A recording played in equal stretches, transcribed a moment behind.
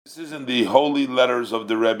This is in the Holy Letters of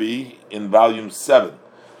the Rebbe in volume 7.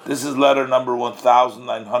 This is letter number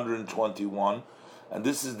 1921, and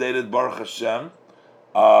this is dated Baruch Hashem,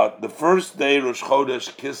 the first day Rosh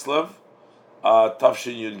Chodesh Kislev,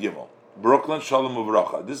 Tafshin Yud Gimel, Brooklyn Shalom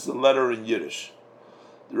Uvracha. This is a letter in Yiddish.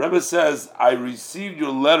 The Rebbe says, I received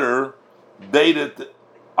your letter dated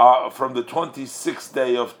from the 26th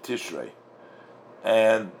day of Tishrei,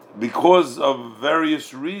 and because of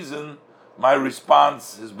various reasons, my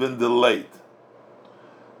response has been delayed.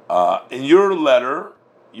 In your letter,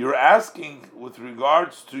 you're asking with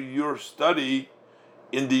regards to your study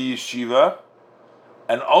in the Yeshiva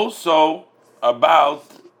and also about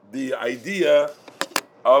the idea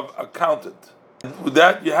of accountant. With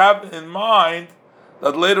that, you have in mind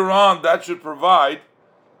that later on that should provide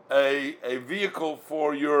a vehicle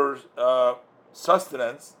for your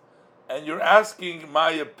sustenance, and you're asking my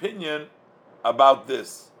opinion about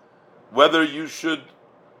this, whether you should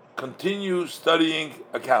continue studying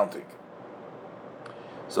accounting.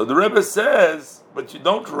 So the Rebbe says, but you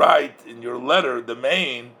don't write in your letter, the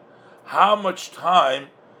main, how much time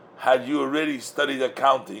had you already studied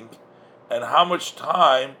accounting and how much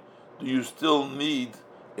time do you still need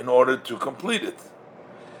in order to complete it.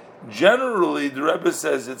 Generally, the Rebbe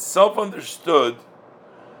says it's self-understood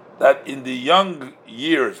that in the young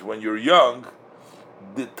years, when you're young,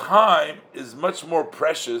 the time is much more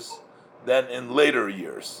precious than in later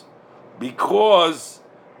years, because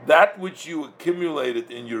that which you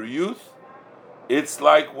accumulated in your youth, it's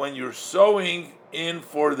like when you're sowing in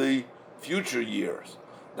for the future years,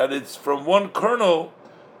 that it's from one kernel,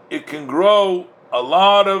 it can grow a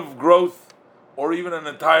lot of growth or even an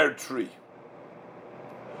entire tree.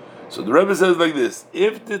 So the Rebbe says like this: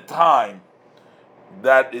 if the time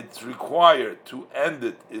that it's required to end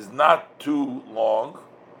it is not too long,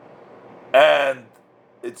 and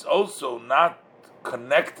it's also not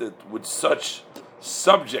connected with such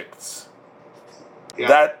subjects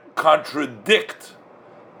that contradict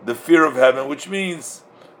the fear of heaven, which means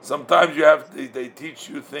sometimes they teach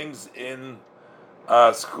you things in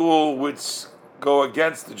school which go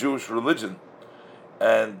against the Jewish religion.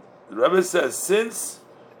 And the Rebbe says, since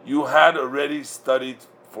you had already studied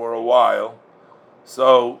for a while,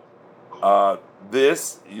 so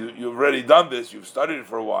you've already done this, you've studied it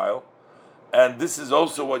for a while, and this is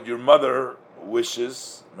also what your mother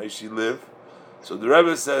wishes, may she live. So the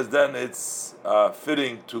Rebbe says then it's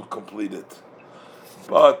fitting to complete it.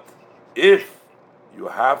 But if you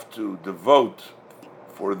have to devote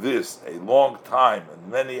for this a long time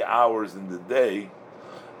and many hours in the day,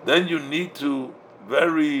 then you need to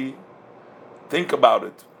think about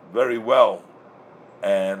it very well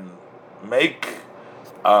and make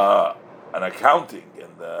an accounting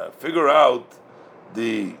and figure out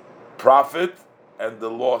the profit and the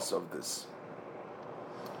loss of this.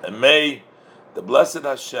 And may the blessed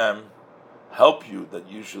Hashem help you that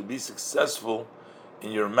you shall be successful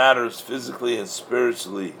in your matters physically and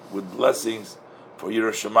spiritually, with blessings for Yirah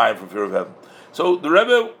Shamayim, for fear of heaven. So the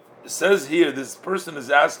Rebbe says here, this person is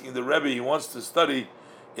asking the Rebbe, he wants to study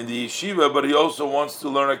in the Yeshiva, but he also wants to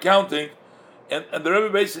learn accounting. And the Rebbe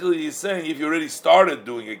basically is saying, if you already started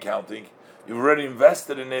doing accounting, you've already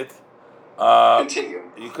invested in it,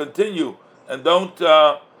 you continue, and don't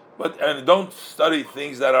study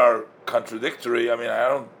things that are contradictory. I mean, I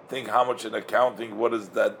don't think how much in accounting, what is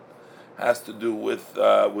that has to do with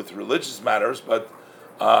religious matters, but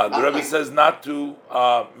the Rebbe says not to.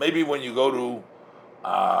 Maybe when you go to,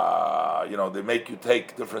 they make you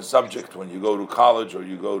take different subjects when you go to college or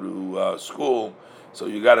you go to school. So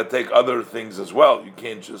you got to take other things as well. You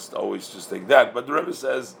can't just always just take that. But the Rebbe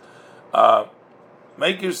says,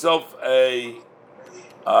 make yourself a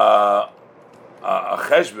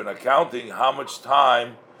cheshbon, accounting how much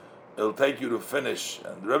time it'll take you to finish.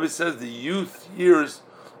 And the Rebbe says the youth years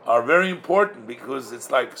are very important because it's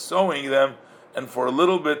like sowing them, and for a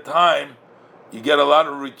little bit time you get a lot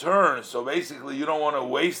of return. So basically you don't want to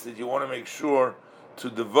waste it. You want to make sure to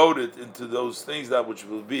devote it into those things that which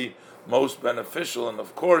will be most beneficial. And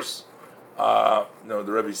of course, the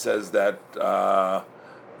Rebbe says that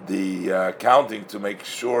the accounting, to make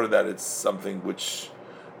sure that it's something which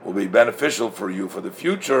will be beneficial for you for the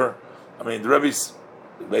future. I mean, the Rebbe's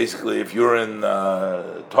basically, if you're in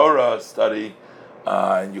Torah study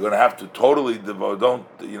and you're going to have to totally devote, don't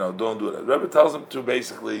do it. The Rebbe tells him to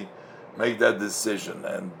basically make that decision.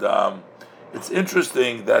 And it's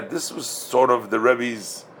interesting that this was sort of the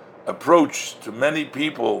Rebbe's approach to many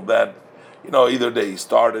people that, either they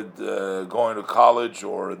started going to college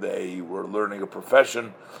or they were learning a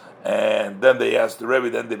profession, and then they asked the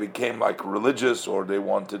Rebbe, then they became like religious or they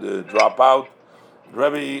wanted to drop out.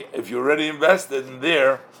 Rebbe, if you're already invested in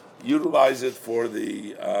there, utilize it for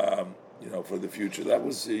the for the future. That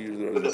was